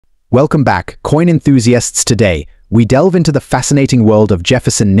Welcome back, coin enthusiasts. Today, we delve into the fascinating world of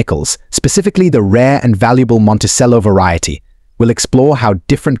Jefferson nickels, specifically the rare and valuable Monticello variety. We'll explore how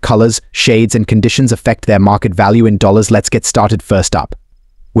different colors, shades, and conditions affect their market value in dollars. Let's get started. First up,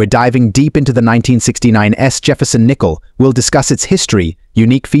 we're diving deep into the 1969 Jefferson nickel. We'll discuss its history,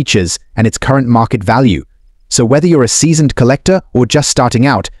 unique features, and its current market value. So whether you're a seasoned collector or just starting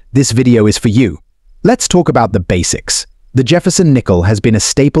out, this video is for you. Let's talk about the basics. The Jefferson nickel has been a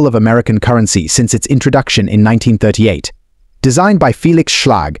staple of American currency since its introduction in 1938. Designed by Felix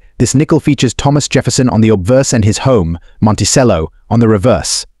Schlag, this nickel features Thomas Jefferson on the obverse and his home, Monticello, on the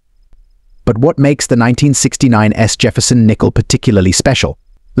reverse. But what makes the 1969 Jefferson nickel particularly special?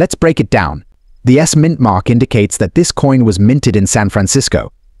 Let's break it down. The S mint mark indicates that this coin was minted in San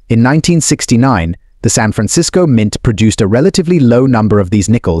Francisco. In 1969, the San Francisco Mint produced a relatively low number of these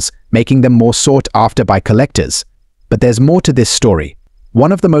nickels, making them more sought after by collectors. But there's more to this story.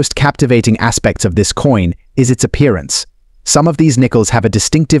 One of the most captivating aspects of this coin is its appearance. Some of these nickels have a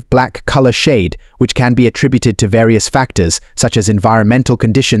distinctive black color shade, which can be attributed to various factors, such as environmental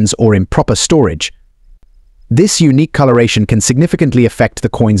conditions or improper storage. This unique coloration can significantly affect the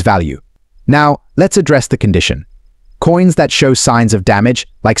coin's value. Now, let's address the condition. Coins that show signs of damage,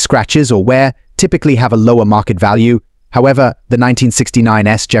 like scratches or wear, typically have a lower market value. However, the 1969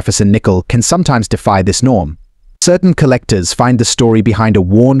 Jefferson nickel can sometimes defy this norm. Certain collectors find the story behind a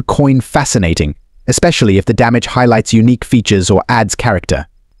worn coin fascinating, especially if the damage highlights unique features or adds character.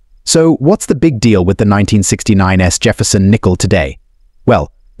 So, what's the big deal with the 1969 Jefferson nickel today?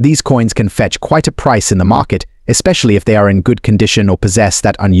 Well, these coins can fetch quite a price in the market, especially if they are in good condition or possess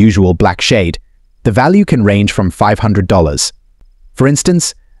that unusual black shade. The value can range from $500. For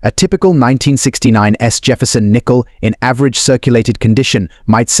instance, a typical 1969 Jefferson nickel in average circulated condition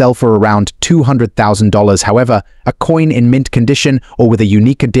might sell for around $200,000. However, a coin in mint condition or with a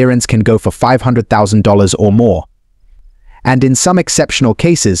unique adherence can go for $500,000 or more. And in some exceptional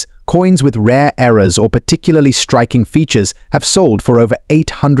cases, coins with rare errors or particularly striking features have sold for over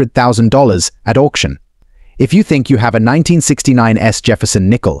 $800,000 at auction. If you think you have a 1969 Jefferson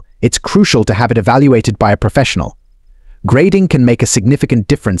nickel, it's crucial to have it evaluated by a professional. Grading can make a significant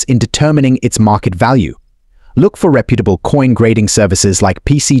difference in determining its market value. Look for reputable coin grading services like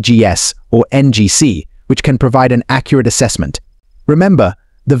PCGS or NGC, which can provide an accurate assessment. Remember,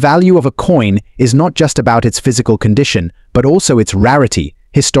 the value of a coin is not just about its physical condition, but also its rarity,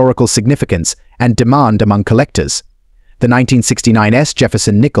 historical significance, and demand among collectors. The 1969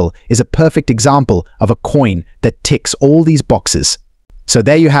 Jefferson nickel is a perfect example of a coin that ticks all these boxes. So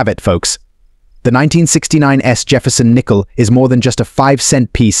there you have it, folks. The 1969 Jefferson nickel is more than just a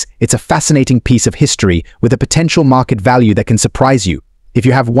 5-cent piece. It's a fascinating piece of history with a potential market value that can surprise you. If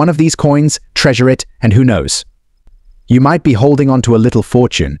you have one of these coins, treasure it, and who knows, you might be holding on to a little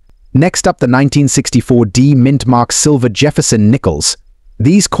fortune. Next up, the 1964 D mint mark silver Jefferson nickels.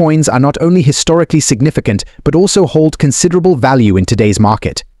 These coins are not only historically significant, but also hold considerable value in today's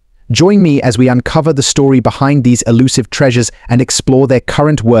market. Join me as we uncover the story behind these elusive treasures and explore their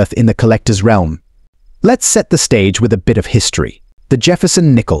current worth in the collector's realm. Let's set the stage with a bit of history. The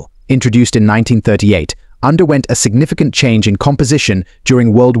Jefferson nickel, introduced in 1938, underwent a significant change in composition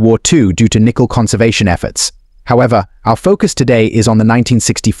during World War II due to nickel conservation efforts. However, our focus today is on the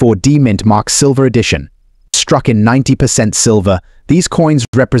 1964 D mint mark silver edition. Struck in 90% silver, these coins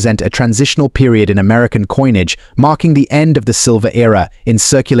represent a transitional period in American coinage, marking the end of the silver era in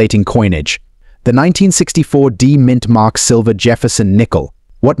circulating coinage. The 1964 D mint mark silver Jefferson nickel.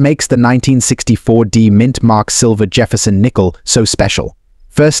 What makes the 1964 D mint mark silver Jefferson nickel so special?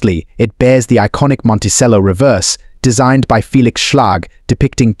 Firstly, it bears the iconic Monticello reverse, designed by Felix Schlag,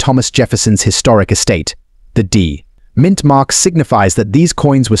 depicting Thomas Jefferson's historic estate. The D mint mark signifies that these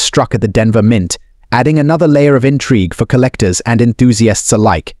coins were struck at the Denver Mint, adding another layer of intrigue for collectors and enthusiasts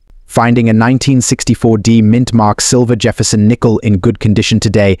alike. Finding a 1964 D mint mark silver Jefferson nickel in good condition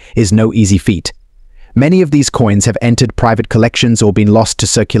today is no easy feat. Many of these coins have entered private collections or been lost to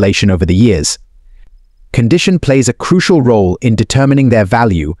circulation over the years. Condition plays a crucial role in determining their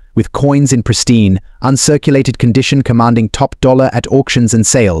value, with coins in pristine, uncirculated condition commanding top dollar at auctions and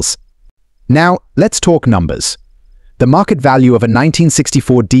sales. Now, let's talk numbers. The market value of a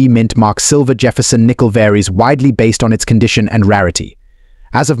 1964 D mint mark silver Jefferson nickel varies widely based on its condition and rarity.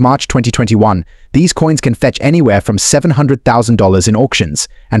 As of March 2021, these coins can fetch anywhere from $700,000 in auctions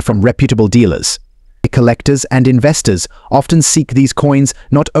and from reputable dealers. Collectors and investors often seek these coins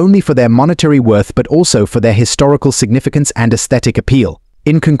not only for their monetary worth but also for their historical significance and aesthetic appeal.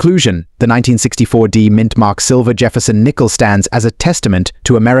 In conclusion, the 1964 D mint mark silver Jefferson nickel stands as a testament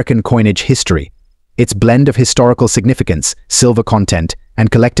to American coinage history. Its blend of historical significance, silver content, and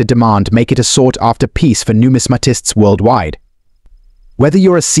collector demand make it a sought-after piece for numismatists worldwide. Whether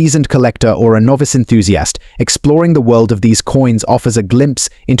you're a seasoned collector or a novice enthusiast, exploring the world of these coins offers a glimpse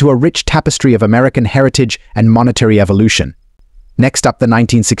into a rich tapestry of American heritage and monetary evolution. Next up, the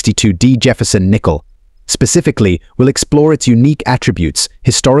 1962 D. Jefferson nickel. Specifically, we'll explore its unique attributes,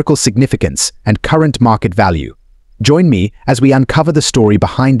 historical significance, and current market value. Join me as we uncover the story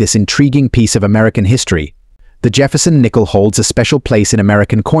behind this intriguing piece of American history. The Jefferson nickel holds a special place in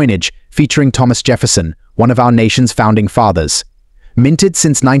American coinage, featuring Thomas Jefferson, one of our nation's founding fathers. Minted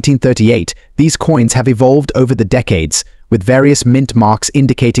since 1938, these coins have evolved over the decades, with various mint marks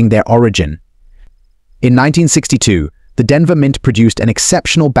indicating their origin. In 1962, the Denver Mint produced an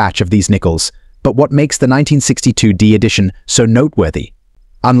exceptional batch of these nickels, but what makes the 1962 D edition so noteworthy?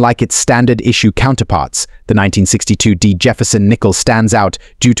 Unlike its standard issue counterparts, the 1962 D Jefferson nickel stands out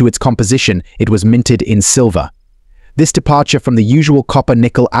due to its composition. It was minted in silver. This departure from the usual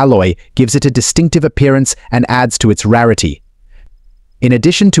copper-nickel alloy gives it a distinctive appearance and adds to its rarity. In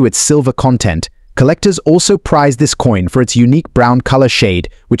addition to its silver content, collectors also prize this coin for its unique brown color shade,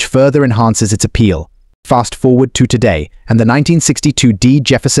 which further enhances its appeal. Fast forward to today, and the 1962 D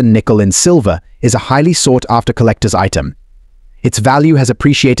Jefferson nickel in silver is a highly sought-after collector's item. Its value has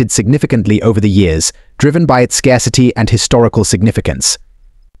appreciated significantly over the years, driven by its scarcity and historical significance.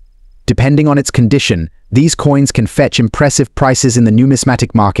 Depending on its condition, these coins can fetch impressive prices in the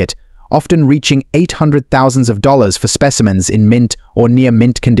numismatic market, often reaching $800,000 for specimens in mint or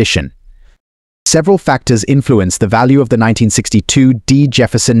near-mint condition. Several factors influence the value of the 1962 D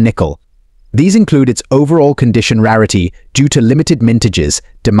Jefferson nickel. These include its overall condition rarity due to limited mintages,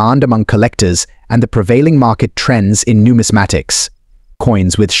 demand among collectors, and the prevailing market trends in numismatics.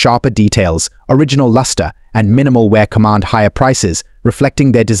 Coins with sharper details, original luster, and minimal wear command higher prices,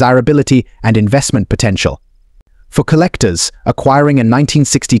 reflecting their desirability and investment potential. For collectors, acquiring a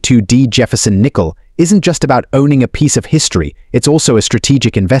 1962 D Jefferson nickel isn't just about owning a piece of history, it's also a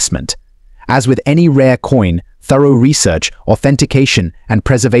strategic investment. As with any rare coin, thorough research, authentication, and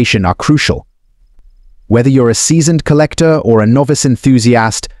preservation are crucial. Whether you're a seasoned collector or a novice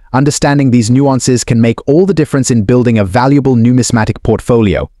enthusiast, understanding these nuances can make all the difference in building a valuable numismatic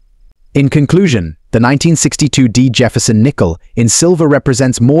portfolio. In conclusion, the 1962 D Jefferson nickel in silver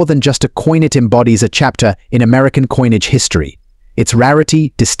represents more than just a coin. It embodies a chapter in American coinage history. Its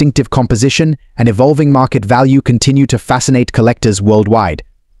rarity, distinctive composition, and evolving market value continue to fascinate collectors worldwide.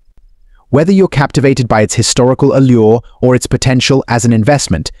 Whether you're captivated by its historical allure or its potential as an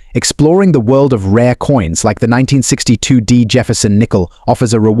investment, exploring the world of rare coins like the 1962 D Jefferson nickel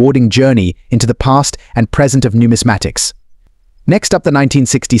offers a rewarding journey into the past and present of numismatics. Next up, the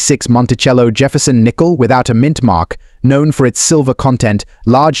 1966 Monticello Jefferson nickel without a mint mark, known for its silver content,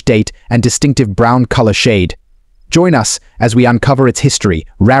 large date, and distinctive brown color shade. Join us as we uncover its history,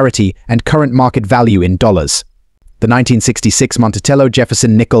 rarity, and current market value in dollars. The 1966 Monticello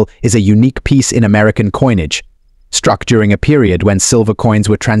Jefferson nickel is a unique piece in American coinage. Struck during a period when silver coins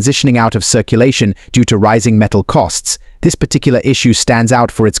were transitioning out of circulation due to rising metal costs, this particular issue stands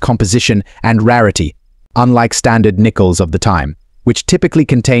out for its composition and rarity. Unlike standard nickels of the time, which typically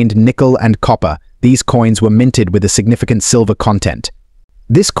contained nickel and copper, these coins were minted with a significant silver content.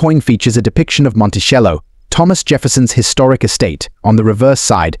 This coin features a depiction of Monticello, Thomas Jefferson's historic estate, on the reverse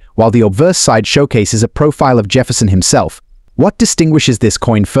side, while the obverse side showcases a profile of Jefferson himself. What distinguishes this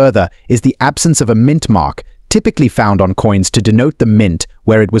coin further is the absence of a mint mark, typically found on coins to denote the mint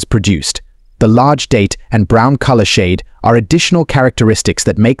where it was produced. The large date and brown color shade are additional characteristics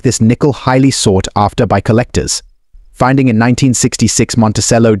that make this nickel highly sought after by collectors. Finding a 1966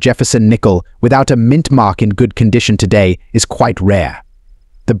 Monticello Jefferson nickel without a mint mark in good condition today is quite rare.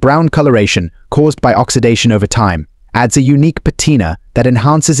 The brown coloration, caused by oxidation over time, adds a unique patina that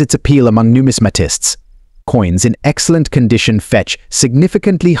enhances its appeal among numismatists. Coins in excellent condition fetch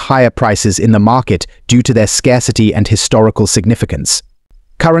significantly higher prices in the market due to their scarcity and historical significance.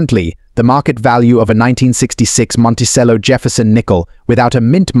 Currently, the market value of a 1966 Monticello Jefferson nickel without a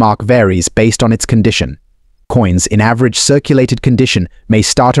mint mark varies based on its condition. Coins in average circulated condition may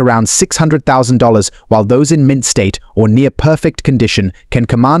start around $600,000, while those in mint state or near perfect condition can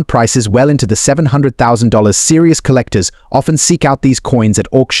command prices well into the $700,000. Serious collectors often seek out these coins at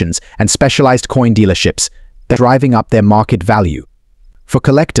auctions and specialized coin dealerships, driving up their market value. For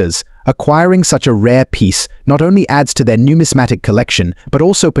collectors, acquiring such a rare piece not only adds to their numismatic collection, but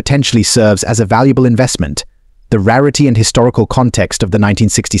also potentially serves as a valuable investment. The rarity and historical context of the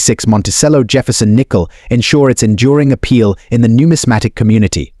 1966 Monticello Jefferson nickel ensure its enduring appeal in the numismatic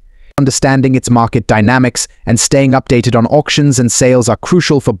community. Understanding its market dynamics and staying updated on auctions and sales are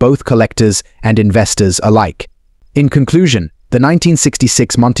crucial for both collectors and investors alike. In conclusion, The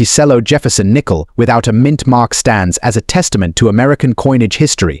 1966 Monticello Jefferson nickel without a mint mark stands as a testament to American coinage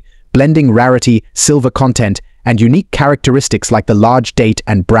history, blending rarity, silver content, and unique characteristics like the large date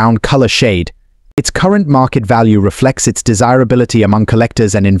and brown color shade. Its current market value reflects its desirability among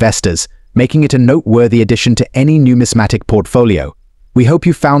collectors and investors, making it a noteworthy addition to any numismatic portfolio. We hope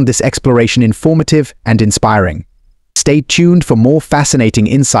you found this exploration informative and inspiring. Stay tuned for more fascinating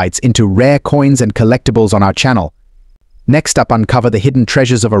insights into rare coins and collectibles on our channel. Next up, uncover the hidden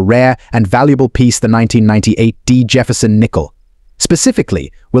treasures of a rare and valuable piece, the 1998 D. Jefferson nickel.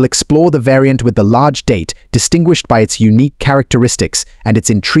 Specifically, we'll explore the variant with the large date, distinguished by its unique characteristics and its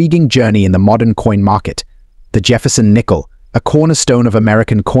intriguing journey in the modern coin market. The Jefferson nickel, a cornerstone of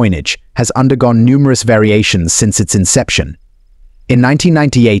American coinage, has undergone numerous variations since its inception. In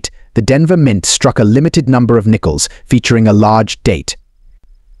 1998, the Denver Mint struck a limited number of nickels featuring a large date.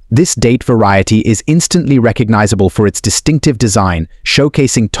 This date variety is instantly recognizable for its distinctive design,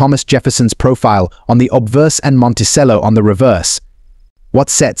 showcasing Thomas Jefferson's profile on the obverse and Monticello on the reverse. What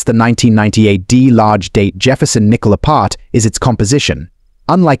sets the 1998 D large date Jefferson nickel apart is its composition.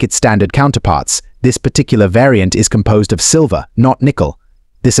 Unlike its standard counterparts, this particular variant is composed of silver, not nickel.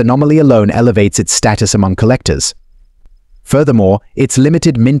 This anomaly alone elevates its status among collectors. Furthermore, its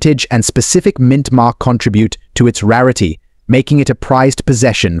limited mintage and specific mint mark contribute to its rarity, making it a prized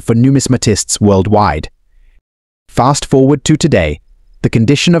possession for numismatists worldwide. Fast forward to today, the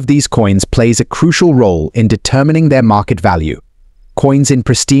condition of these coins plays a crucial role in determining their market value. Coins in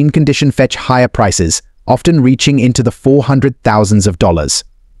pristine condition fetch higher prices, often reaching into the $400,000s of dollars.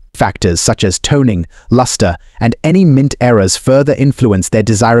 Factors such as toning, luster, and any mint errors further influence their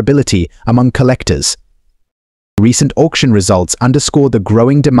desirability among collectors. Recent auction results underscore the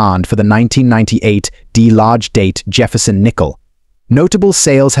growing demand for the 1998 D large date Jefferson nickel. Notable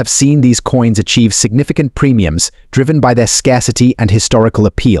sales have seen these coins achieve significant premiums, driven by their scarcity and historical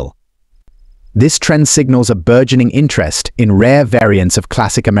appeal. This trend signals a burgeoning interest in rare variants of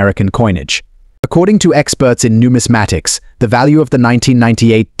classic American coinage. According to experts in numismatics, the value of the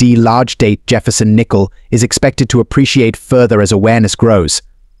 1998 D large date Jefferson nickel is expected to appreciate further as awareness grows.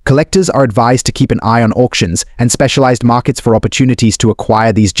 Collectors are advised to keep an eye on auctions and specialized markets for opportunities to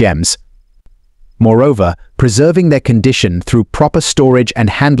acquire these gems. Moreover, preserving their condition through proper storage and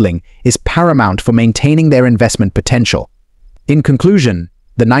handling is paramount for maintaining their investment potential. In conclusion,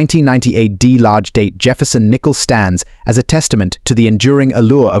 the 1998 D large date Jefferson nickel stands as a testament to the enduring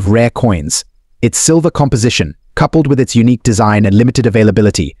allure of rare coins. Its silver composition, coupled with its unique design and limited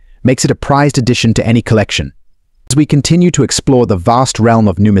availability, makes it a prized addition to any collection. As we continue to explore the vast realm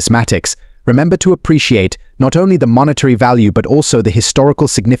of numismatics, remember to appreciate not only the monetary value but also the historical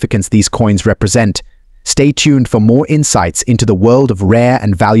significance these coins represent. Stay tuned for more insights into the world of rare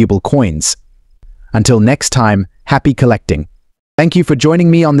and valuable coins. Until next time, happy collecting. Thank you for joining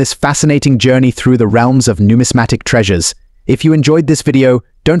me on this fascinating journey through the realms of numismatic treasures. If you enjoyed this video,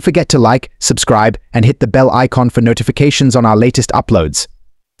 don't forget to like, subscribe, and hit the bell icon for notifications on our latest uploads.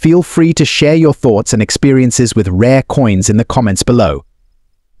 Feel free to share your thoughts and experiences with rare coins in the comments below.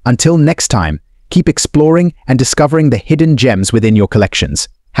 Until next time, keep exploring and discovering the hidden gems within your collections.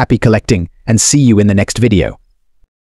 Happy collecting, and see you in the next video.